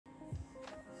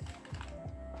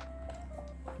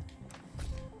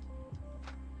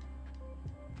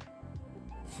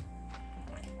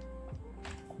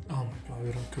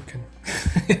little cooking.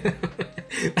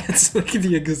 That's like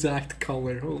the exact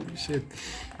color, holy shit.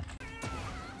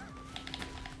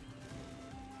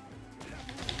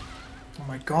 Oh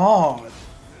my god!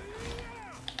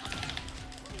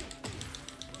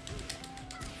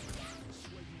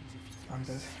 I'm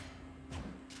dead.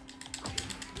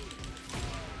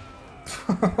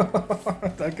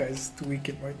 That guy's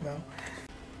tweaking right now.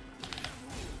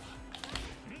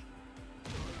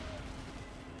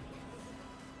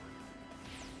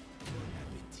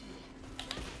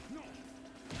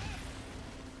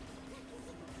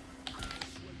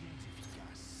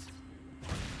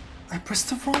 I pressed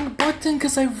the wrong button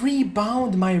because I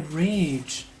rebound my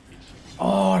rage.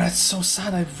 Oh, that's so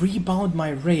sad. I rebound my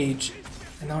rage.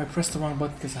 And now I pressed the wrong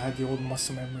button because I had the old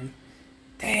muscle memory.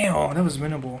 Damn, that was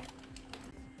winnable.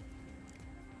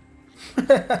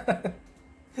 It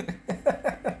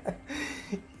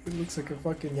looks like a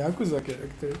fucking Yakuza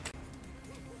character.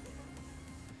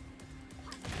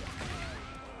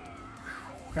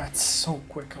 That's so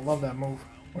quick. I love that move.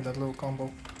 Or that little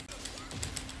combo.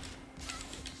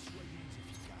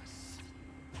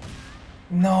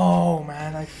 No,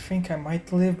 man. I think I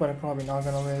might live, but I'm probably not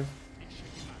gonna live.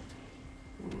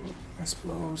 This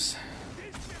blows.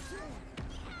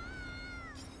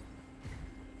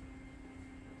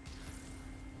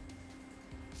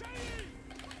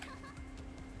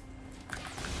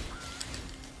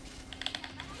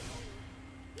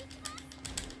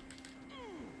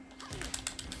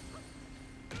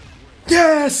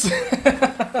 Yes!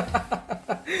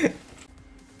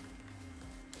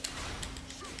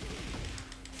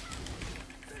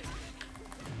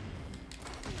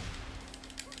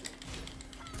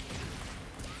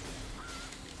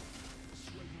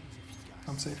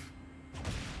 I'm safe.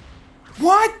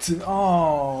 What?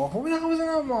 Oh, how was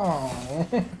I not?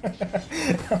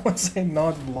 How was I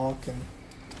not blocking?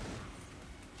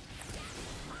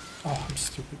 Oh, I'm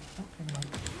stupid. Okay, no.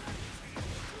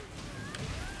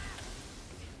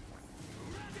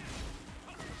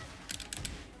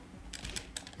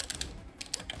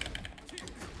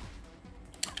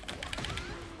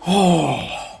 Oh!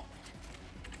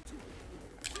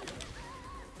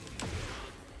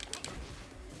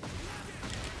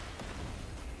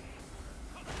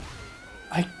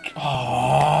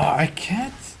 I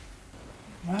can't.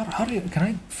 How do you, can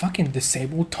I fucking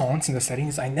disable taunts in the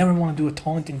settings? I never want to do a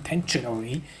taunt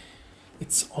intentionally.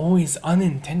 It's always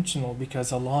unintentional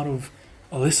because a lot of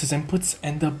Alyssa's inputs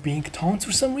end up being taunts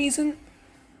for some reason.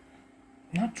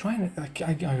 I'm not trying to, like,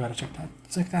 I gotta check that.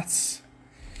 It's like, that's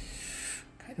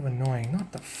kind of annoying.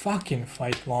 Not the fucking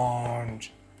fight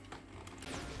launch.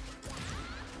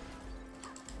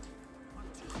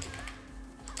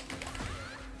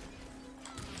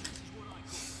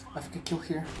 I have a kill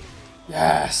here.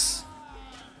 Yes!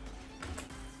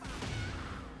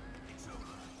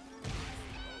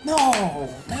 No!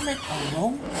 Damn it,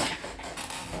 alone?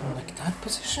 From like that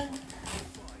position?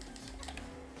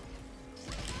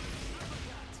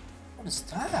 What is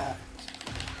that?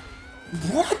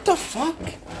 What the fuck?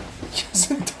 He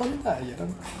hasn't done that yet.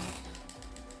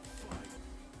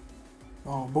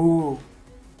 Oh, boo.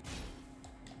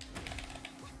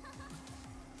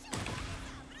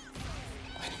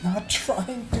 I'm not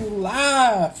trying to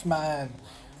laugh, man.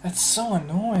 That's so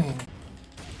annoying.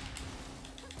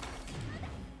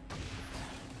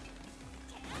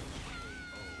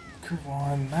 Come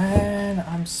on, man.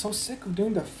 I'm so sick of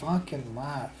doing the fucking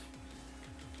laugh.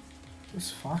 This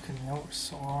fucking yell is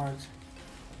so hard.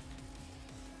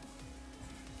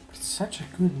 It's such a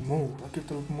good move. Like, if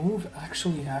the move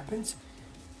actually happens,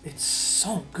 it's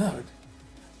so good.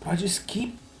 But I just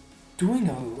keep doing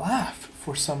a laugh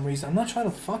for some reason. I'm not trying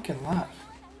to fucking laugh.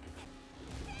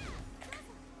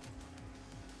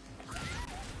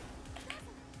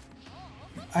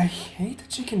 I hate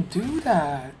that you can do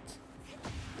that.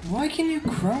 Why can you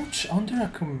crouch under a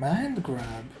command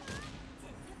grab?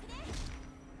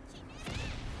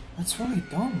 That's really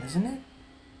dumb, isn't it?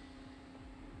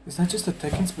 Is that just a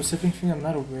Tekken specific thing I'm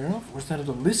not aware of? Or is that a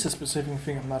Alyssa specific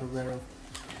thing I'm not aware of?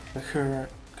 That her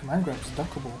command grab is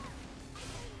duckable.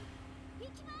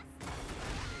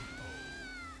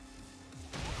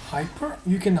 Hyper?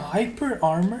 You can hyper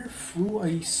armor through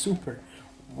a super.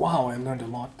 Wow, I learned a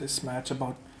lot this match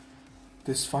about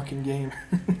this fucking game.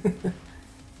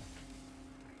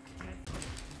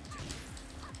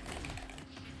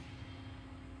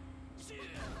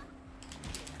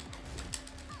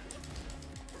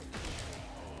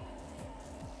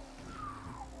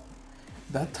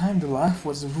 That time the laugh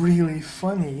was really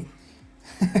funny.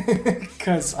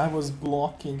 Because I was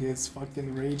blocking his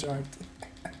fucking rage art.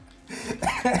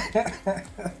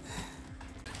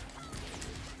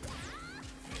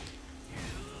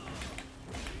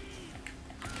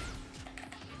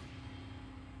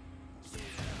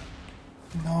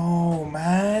 No,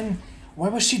 man. Why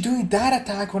was she doing that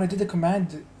attack when I did the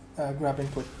command grab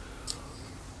input?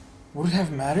 Would it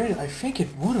have mattered? I think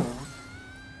it would have.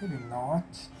 Maybe not.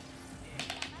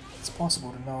 It's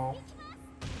possible to know.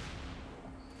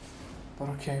 But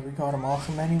okay, we got him off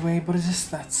him anyway, but it's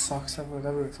just, that sucks. I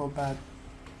would felt bad.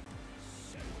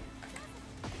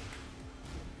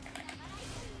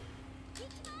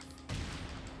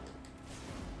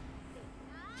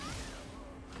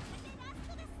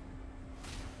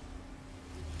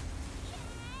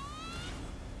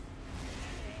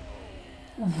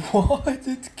 What?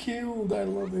 It killed! I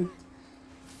love it.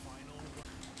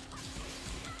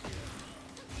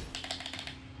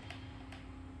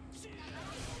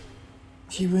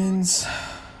 He wins.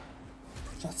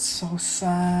 That's so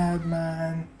sad,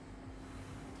 man.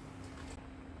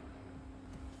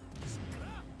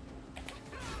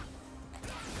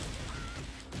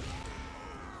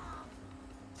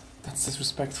 That's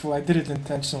disrespectful. I did it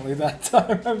intentionally that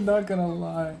time, I'm not gonna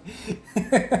lie.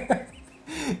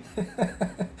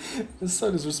 It's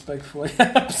so disrespectful. I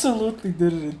absolutely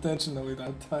did it intentionally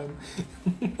that time.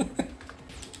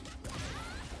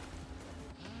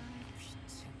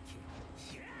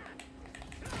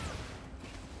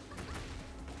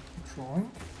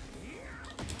 Drawing.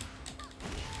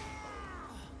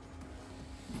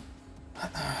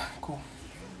 Cool.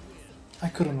 I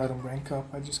couldn't let him rank up,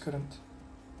 I just couldn't.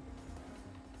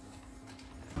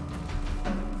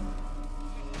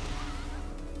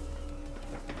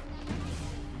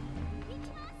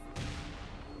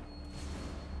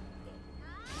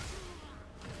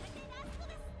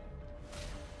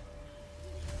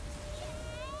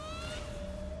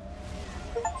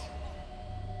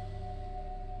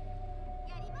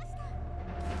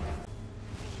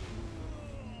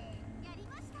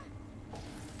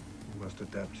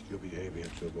 Adapt your behavior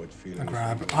to avoid feeling. A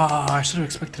grab. Ah, I should have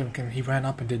expected him. He ran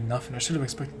up and did nothing. I should have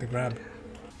expected the grab.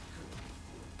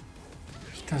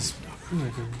 He does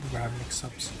really good grab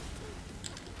mix-ups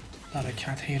that I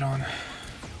can't hate on.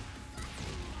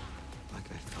 Like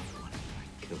I felt when I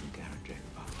killed Garrett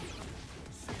above.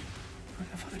 I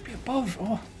thought I'd be above.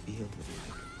 Oh. Feel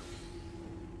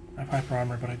I have hyper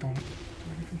armor, but I don't do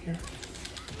anything here.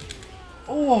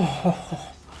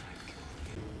 Oh.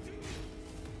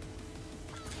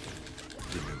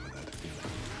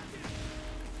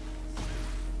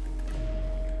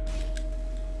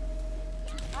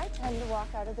 To walk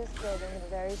out of this building in a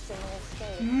very similar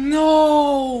state.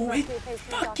 No! It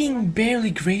fucking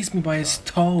barely grazed me by his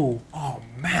toe. Oh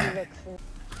man.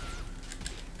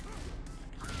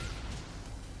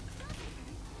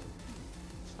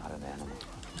 it's not an animal.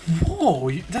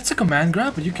 Whoa, that's a command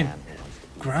grab, but you can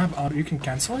grab out, you can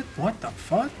cancel it? What the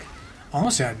fuck?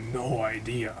 Honestly, I had no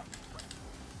idea.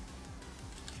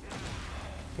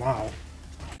 Wow.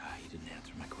 You didn't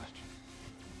answer my question.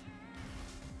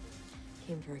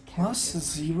 Plus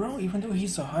 0, even though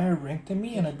he's a higher rank than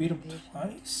me and I beat him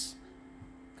twice?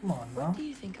 Come on, bro. What do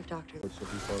you think of Dr.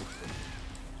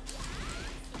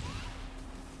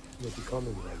 You're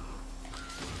becoming ready.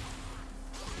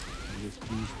 And this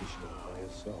beast is shown by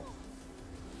itself.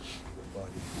 Your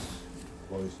bodies,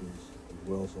 voices, and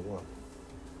wills are one.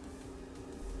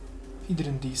 He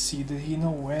didn't DC, did he? No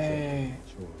way.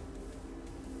 Sure.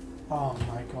 Oh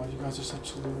my god, you guys are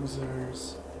such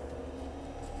losers.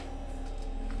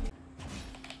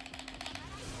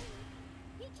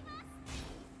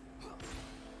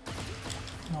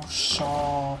 No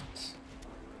shot.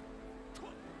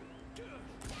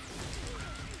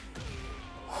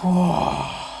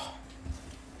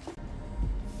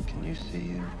 Can you see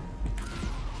you?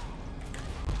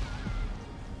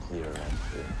 Clear and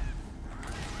clear.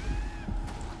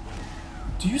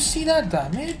 Do you see that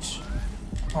damage?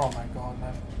 Oh my god,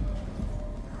 man.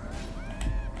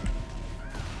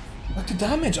 Like the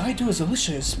damage I do as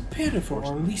Alicia is pitiful,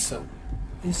 or Lisa.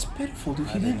 It's pitiful, dude.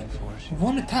 He did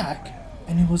one attack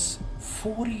and it was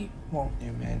 40, well,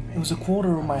 it was a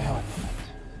quarter of my health.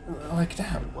 Like,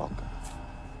 damn. Welcome.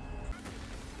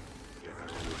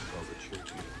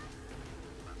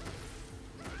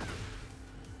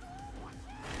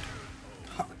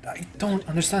 I don't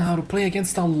understand how to play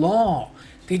against the law.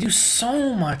 They do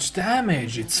so much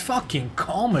damage. It's fucking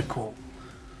comical.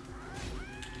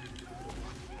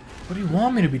 What do you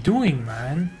want me to be doing,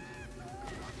 man?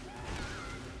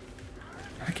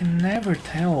 I can never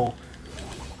tell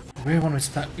where one is.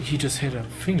 He just hit a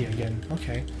thingy again.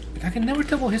 Okay. Like, I can never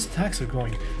tell where his attacks are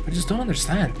going. I just don't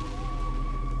understand.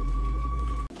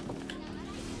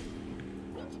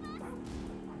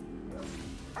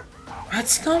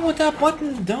 That's not what that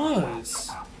button does.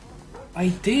 I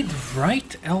did right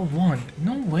L1.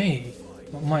 No way.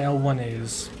 Well, my L1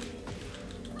 is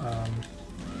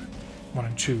 1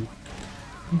 and 2.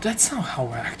 That's not how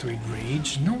I activate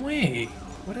rage. No way.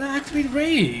 What did I activate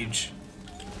rage?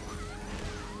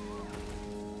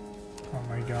 Oh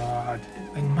my god.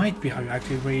 It might be how you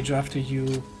activate rage after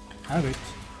you have it.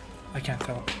 I can't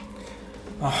tell.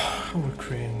 Oh, I would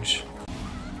cringe.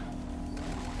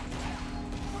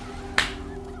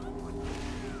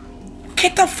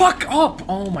 Get the fuck up!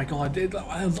 Oh my god, a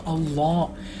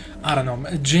Law. I don't know.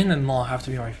 Jin and Law have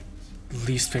to be my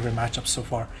least favorite matchups so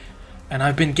far. And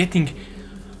I've been getting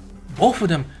both of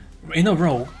them in a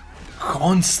row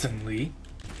constantly.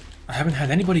 I haven't had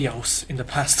anybody else in the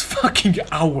past fucking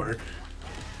hour.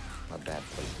 A bad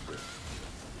place to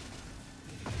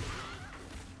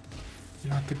be.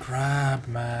 Not the grab,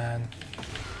 man.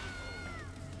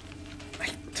 I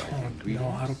don't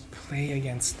know how to play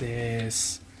against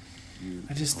this.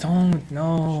 I just don't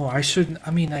know. I shouldn't.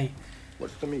 I mean,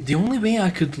 What's the meat? the only way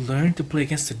I could learn to play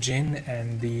against the Jin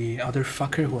and the other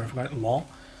fucker who I forgot, Law,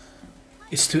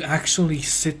 is to actually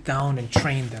sit down and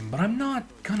train them. But I'm not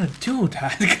gonna do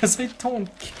that because I don't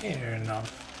care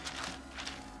enough.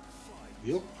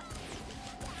 Yep.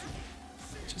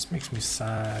 It just makes me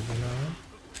sad, you know?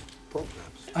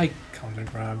 Programs. I counter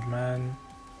grabbed, man.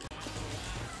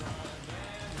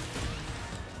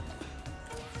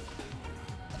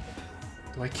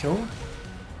 Do I kill?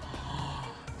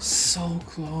 So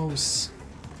close.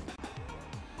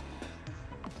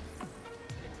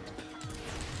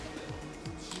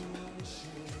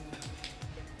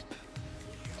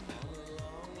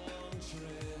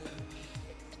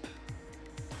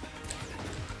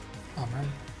 Oh man.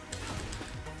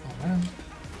 Oh man.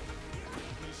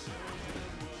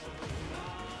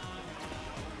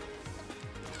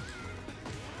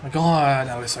 My god,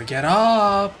 Alyssa, get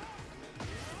up!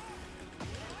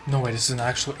 No way, this is an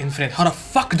actual infinite. How the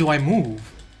fuck do I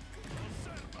move?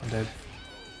 I'm dead.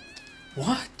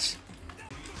 What?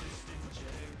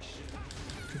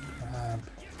 Good grab.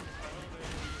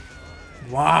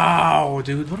 Wow,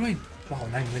 dude, what do I... Wow,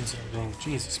 9 wins in a row.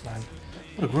 Jesus, man.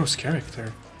 What a gross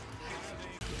character.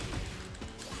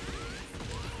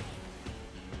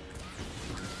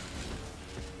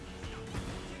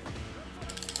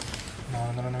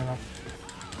 No.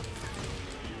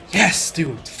 Yes,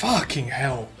 dude. Fucking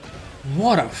hell.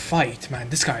 What a fight, man.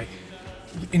 This guy,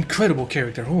 incredible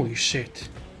character. Holy shit.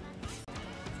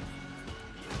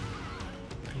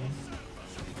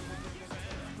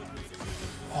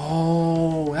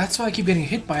 Oh, that's why I keep getting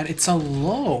hit by it. It's a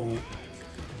low.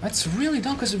 That's really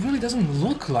dumb because it really doesn't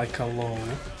look like a low.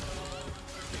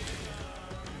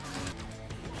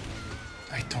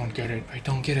 I don't get it. I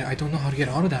don't get it. I don't know how to get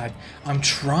out of that. I'm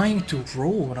trying to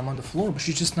roll when I'm on the floor, but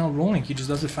she's just not rolling. He just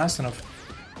does it fast enough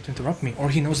to interrupt me. Or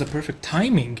he knows the perfect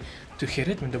timing to hit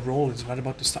it when the roll is right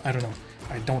about to start. I don't know.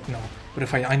 I don't know. But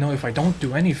if I know if I don't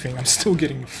do anything, I'm still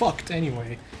getting fucked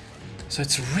anyway. So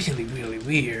it's really, really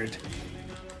weird.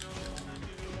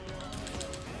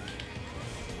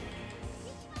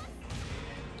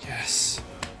 Yes.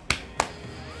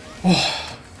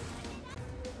 Oh.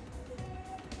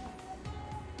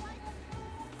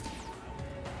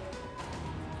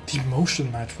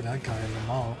 Demotion match for that guy in the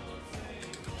mall.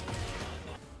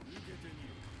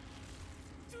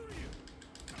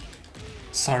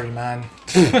 Sorry, man.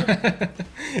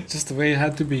 Just the way it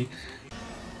had to be.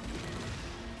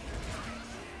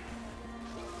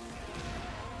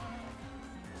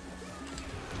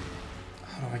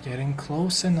 How do I get in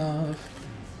close enough?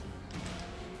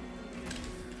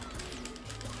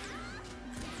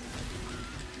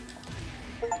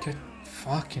 Get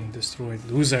fucking destroyed,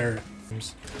 loser.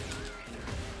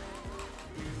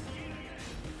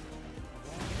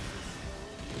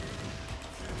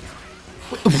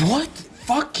 What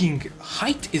fucking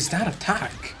height is that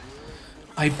attack?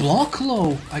 I block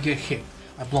low, I get hit.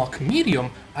 I block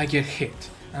medium, I get hit.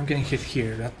 I'm getting hit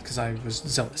here, that because I was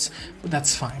zealous. But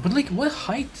that's fine. But like, what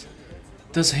height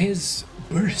does his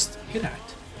burst hit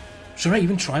at? Should I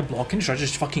even try blocking? Should I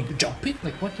just fucking jump it?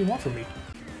 Like, what do you want from me?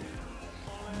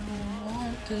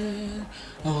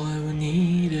 All I ever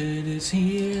needed is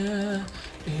here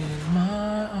in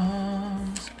my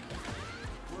arms.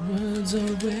 Words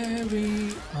are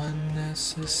very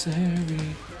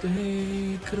unnecessary.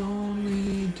 They could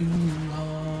only do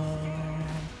harm.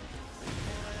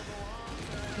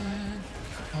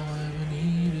 All I ever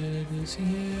needed is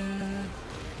here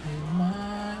in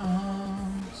my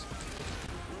arms.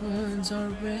 Words are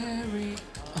very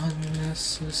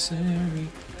unnecessary.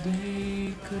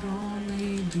 They could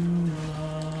only do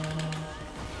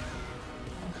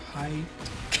height.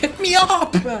 Get me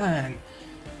up, man!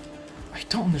 I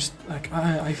don't understand. Like,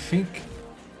 I think.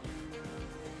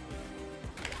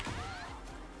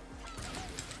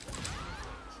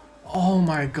 Oh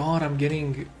my god, I'm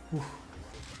getting... Oof.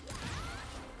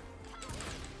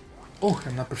 Oh,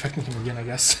 I'm not perfecting him again, I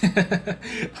guess. I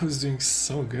was doing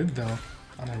so good though,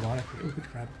 unironically. Oh,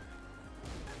 good grab.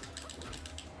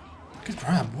 Good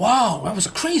grab. Wow, that was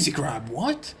a crazy grab.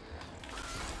 What?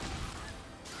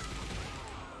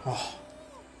 Oh.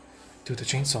 Dude, the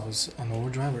chainsaws on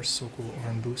overdrive are so cool. Or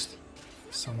on boost.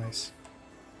 So nice.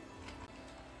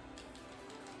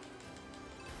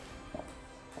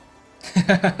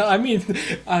 I mean,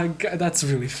 that's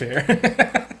really fair.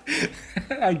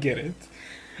 I get it.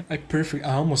 I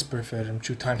almost perfected him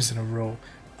 2 times in a row.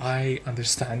 I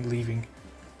understand leaving.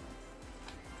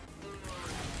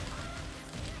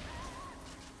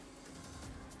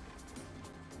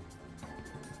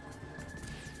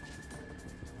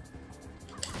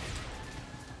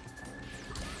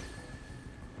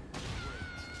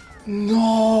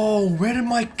 No! Where did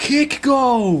my kick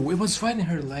go? It was right in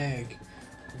her leg.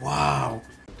 Wow.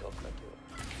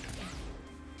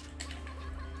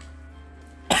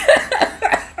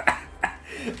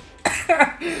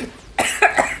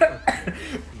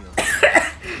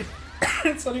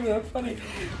 It's not even that funny.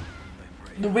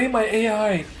 The way my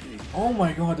AI... Oh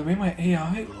my god, the way my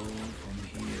AI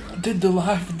did the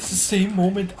laugh at the same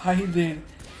moment I did.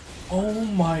 Oh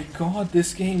my god,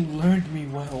 this game learned me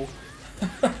well.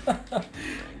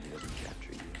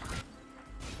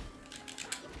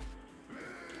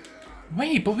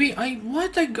 Wait, but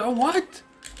what?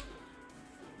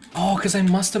 Oh, because I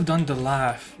must have done the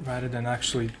laugh rather than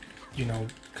actually, you know,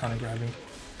 kind of grabbing.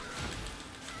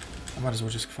 I might as well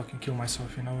just fucking kill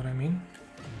myself, you know what I mean?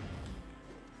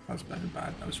 That was bad.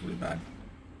 That was really bad.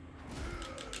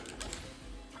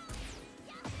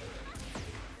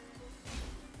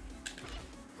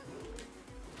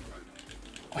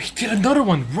 Oh, he did another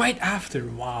one right after.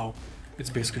 Wow. It's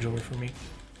basically over for me.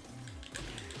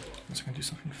 I'm just gonna do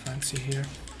something fancy here.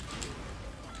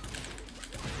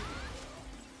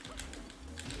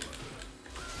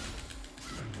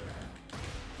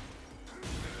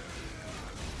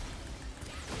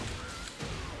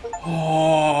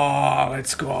 Oh,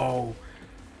 let's go.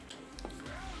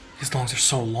 His longs are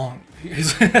so long.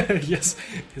 Yes,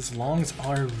 his longs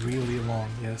are really long,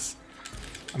 yes.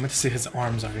 I meant to say his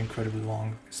arms are incredibly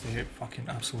long, because they fucking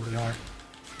absolutely are.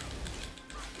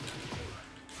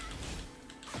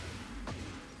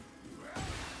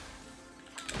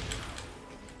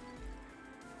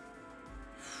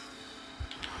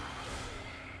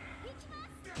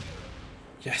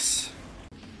 Yes.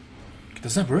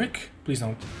 Does that work? Please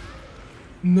don't.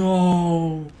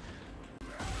 No.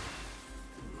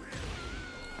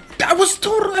 I was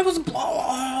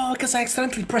because I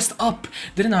accidentally pressed up,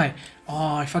 didn't I?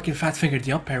 Oh, I fucking fat fingered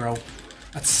the up arrow.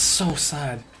 That's so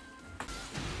sad.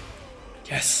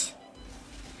 Yes.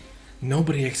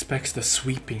 Nobody expects the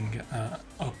sweeping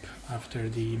up after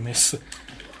the miss.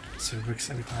 So it works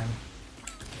every time.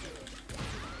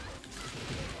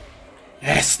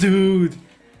 Yes, dude.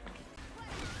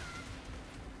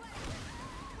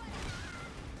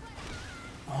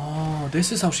 Oh,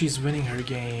 this is how she's winning her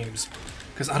games.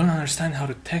 Because I don't understand how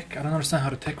to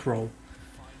tech roll.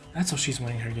 That's how she's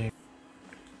winning her game.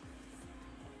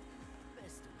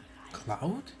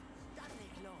 Cloud?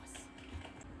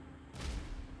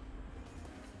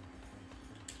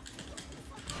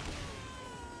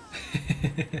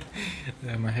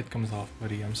 Yeah, my head comes off,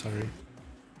 buddy. I'm sorry.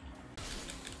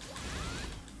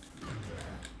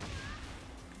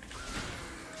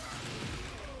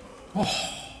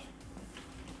 Oh.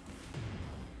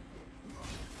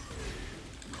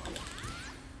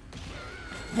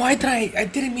 Why did I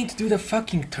didn't mean to do the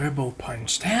fucking turbo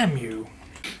punch, damn you.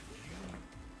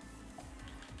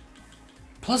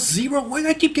 +0? Why do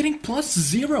I keep getting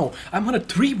 +0? I'm on a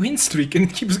 3-win streak and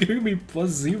it keeps giving me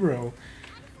 +0.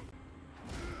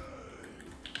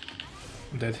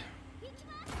 I'm dead.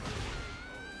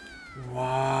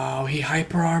 Wow, he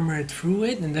hyper armored through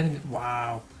it and then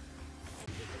wow.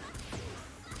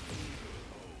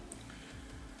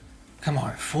 Come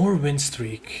on, 4-win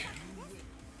streak.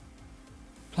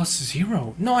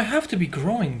 +0. No, I have to be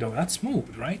growing though. That's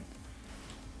smooth, right?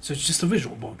 So it's just a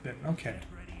visual bug then. Okay.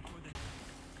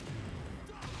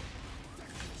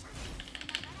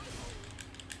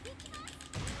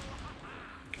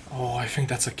 Oh, I think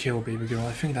that's a kill, baby girl.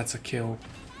 I think that's a kill.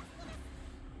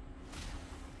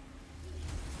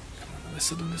 Come on,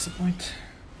 Alyssa, don't disappoint.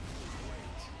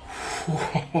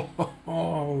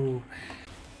 Oh.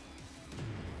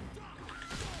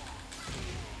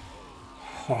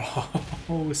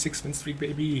 Oh, 6-win streak,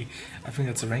 baby. I think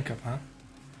that's a rank up, huh?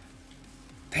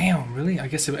 Damn, really? I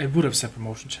guess it would have said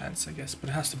promotion chance, I guess, but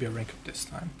it has to be a rank up this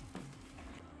time.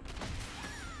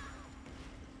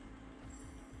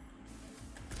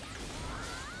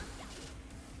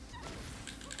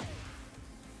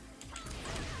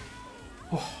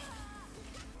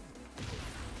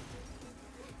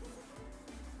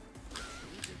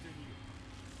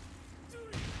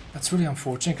 That's really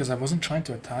unfortunate because I wasn't trying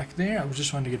to attack there. I was just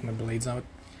trying to get my blades out.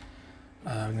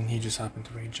 And then he just happened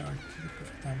to rage art at the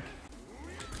perfect time.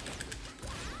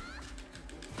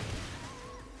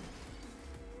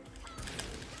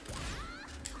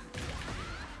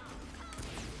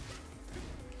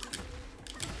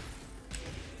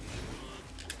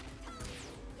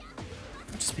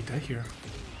 I'll just be dead here.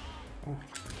 Oh.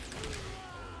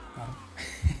 Got him.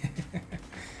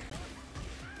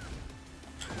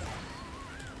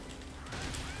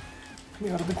 Let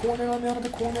me out of the corner, let me out of the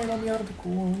corner, let me out of the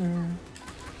corner.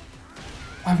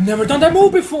 I've never done that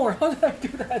move before! How did I do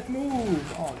that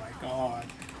move? Oh my god.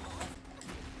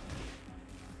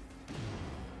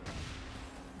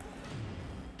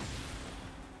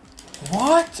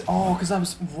 What? Oh, because I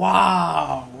was...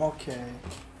 Wow! Okay.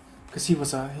 Because he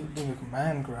was doing a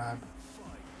command grab.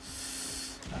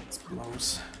 That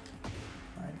blows.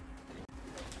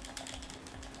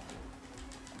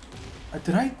 Right.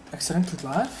 Did I accidentally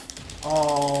laugh?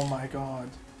 Oh my god.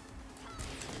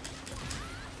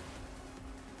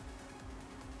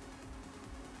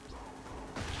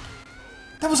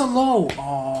 That was a low!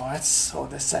 Oh, that's so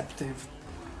deceptive.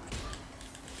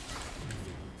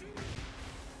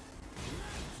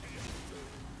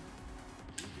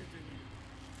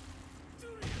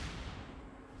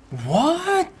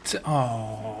 What?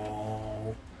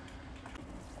 Oh.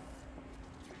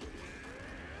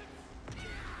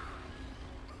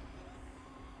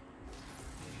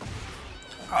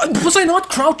 Was I not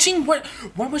crouching? Why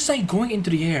was I going into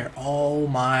the air? Oh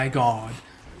my god.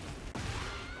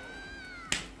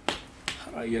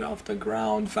 How do I get off the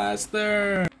ground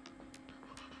faster?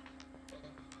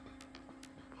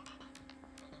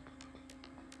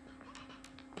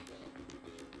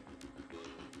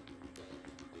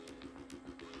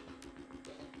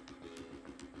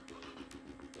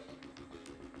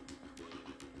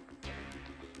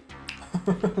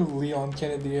 Leon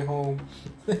Kennedy at home.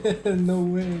 No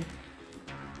way.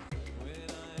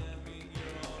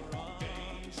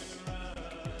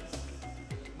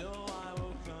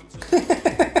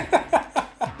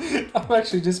 I'm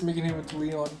actually just making him with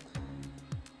Leon.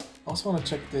 I also want to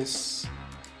check this.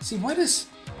 See, why does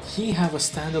he have a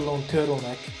standalone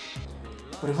turtleneck?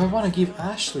 But if I want to give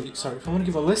Ashley, sorry, if I want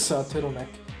to give Alyssa a turtleneck,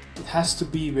 it has to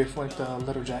be with like the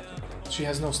leather jacket. She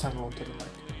has no standalone turtleneck.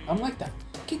 I'm like that.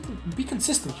 Be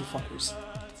consistent, you fuckers.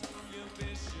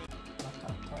 Not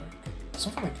that dark.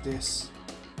 Something like this.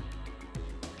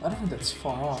 I don't think that's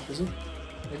far off, is it?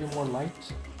 Maybe more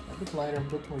light? A bit lighter, a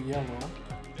bit more yellow.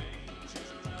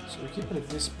 So we keep it at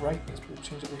this brightness, but we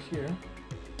change over here.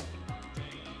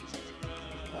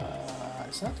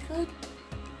 Is that good?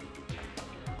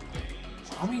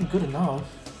 I mean, good enough.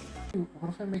 What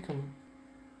if I make him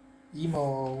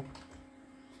emo?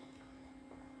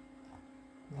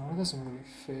 No, it doesn't really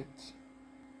fit.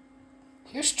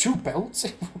 He has 2 belts?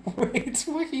 Wait,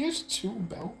 what? He has 2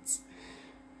 belts?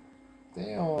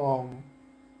 Damn.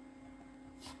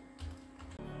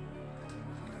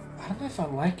 I don't know if I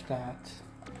like that.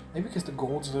 Maybe because the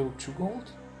gold's a little too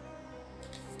gold?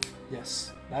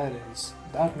 Yes, that is.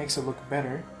 That makes it look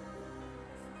better.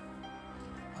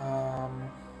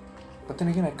 But then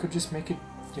again, I could just make it,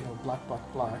 you know, black,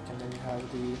 black, black, and then you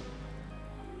have the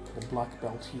black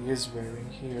belt he is wearing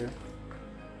here.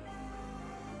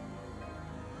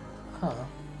 Huh.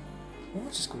 Maybe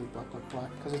I'll just go with black, black, black,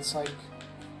 because it's like...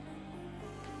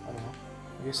 I don't know.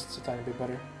 I guess it's a tiny bit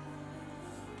better.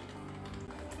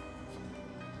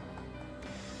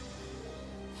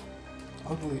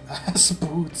 Ugly ass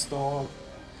boots, dog.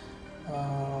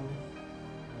 Can't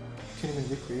even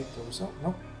recreate those. Oh,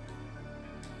 nope.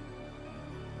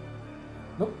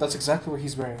 Nope, that's exactly what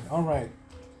he's wearing. Alright.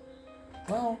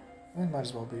 Well, it might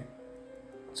as well be.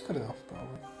 It's good enough,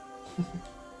 probably.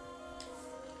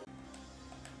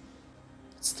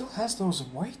 It still has those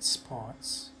white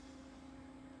spots.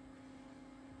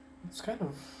 It's kind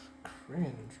of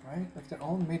cringe, right? Like they're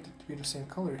all made to be the same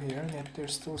color here, and yet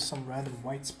there's still some random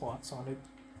white spots on it.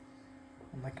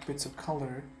 And like bits of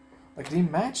color. Like they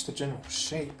match the general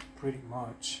shape pretty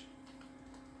much.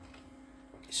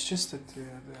 It's just that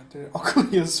they're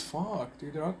ugly as fuck,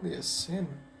 dude. They're ugly as sin.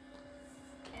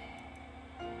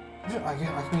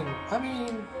 I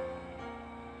mean,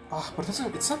 but it's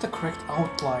not the correct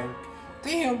outline.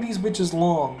 Damn, these bitches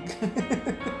long.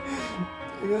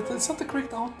 That's not the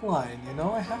correct outline, you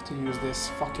know? I have to use this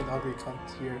fucking ugly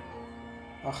cunt here.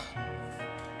 Ugh.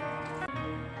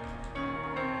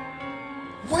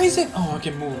 Why is it? Oh, I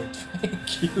can move it.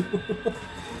 Thank you.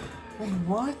 Wait,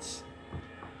 what?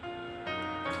 I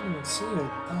can't even see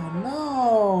it. Oh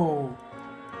no!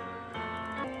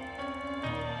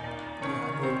 Yeah,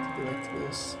 I'm going to do like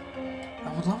this.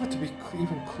 I would love it to be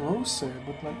even closer,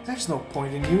 but like, there's no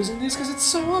point in using this because it's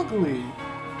so ugly.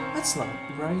 That's not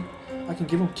right. I can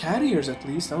give him cat ears at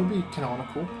least. That would be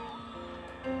canonical.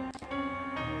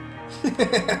 Maybe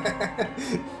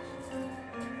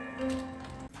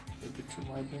too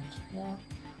vibrant. Yeah.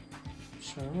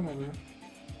 Sure, whatever.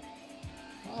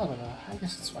 I don't know. I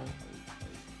guess it's fine.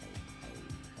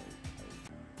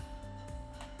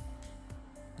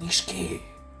 Nishiki!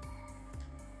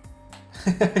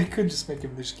 I could just make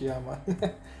him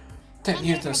Nishikiyama. 10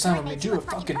 years to the sound made you a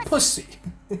fucking pussy!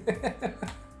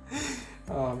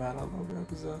 Oh man, I love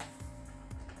Yakuza.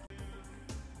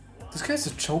 This guy's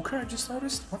a choker, I just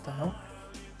noticed? What the hell?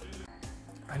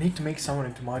 I need to make someone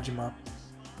into Majima.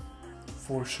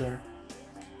 For sure.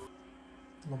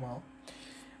 Normal.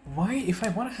 Why, if I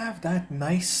want to have that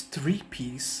nice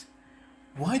 3-piece,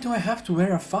 why do I have to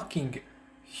wear a fucking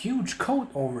huge coat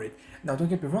over it? Now don't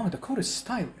get me wrong, the coat is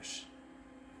stylish.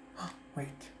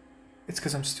 Wait, it's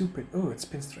because I'm stupid. Oh, it's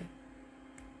pinstripe.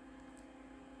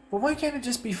 But why can't it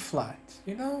just be flat,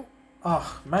 you know?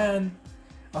 Oh, man.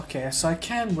 Okay, so I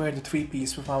can wear the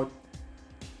 3-piece without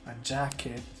a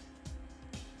jacket.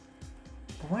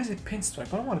 But why is it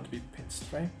pinstripe? I don't want it to be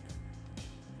pinstripe.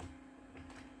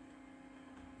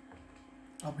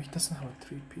 Oh, but he doesn't have a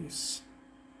 3-piece.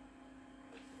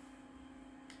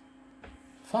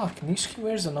 Fuck, Nishiki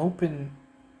wears an open,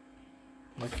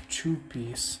 like,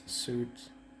 2-piece suit.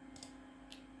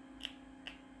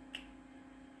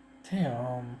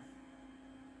 Damn.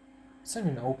 It's not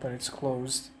even open, it's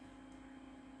closed.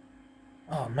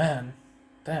 Oh man.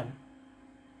 Damn.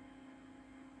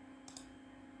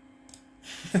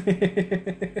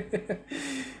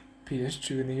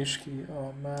 PS2 Nishiki.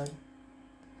 Oh man.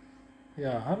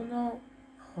 Yeah, I don't know.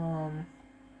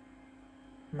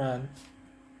 Man.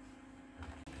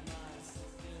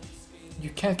 You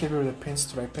can't get rid of the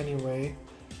pinstripe anyway.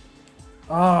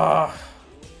 Ah.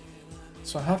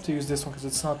 So I have to use this one because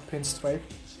it's not pinstripe.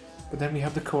 But then we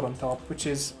have the coat on top, which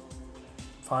is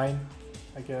fine,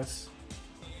 I guess.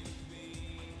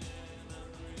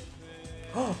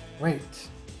 Oh, wait.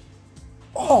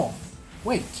 Oh,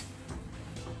 wait.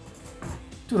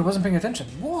 Dude, I wasn't paying attention.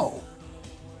 Whoa.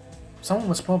 Someone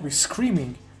was probably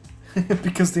screaming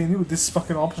because they knew this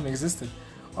fucking option existed.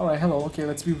 Alright, hello, okay,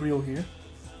 let's be real here.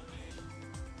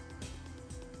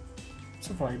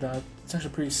 Something like that. It's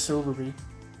actually pretty silvery.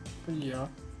 But yeah.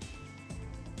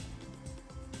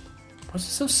 Why is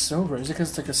it so silver? Is it because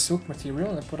it's like a silk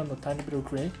material and I put on a tiny bit of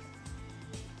grey?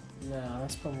 Yeah,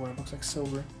 that's probably why it looks like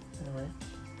silver. Anyway.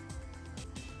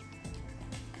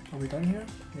 Are we done here?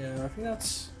 Yeah, I think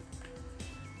that's...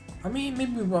 I mean,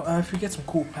 maybe if we get some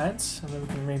cool pants, and then we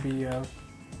can maybe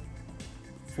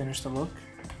finish the look.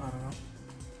 I don't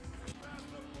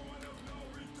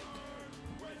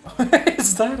know.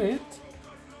 Is that it?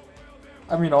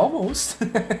 I mean, almost.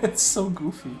 It's so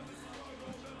goofy.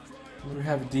 We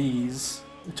have these,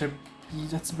 which are...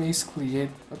 That's basically it.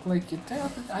 But like,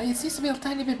 it seems to be a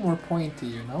tiny bit more pointy,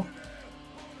 you know?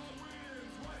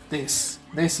 This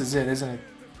is it, isn't it?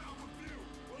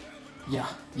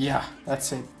 Yeah,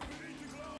 that's it.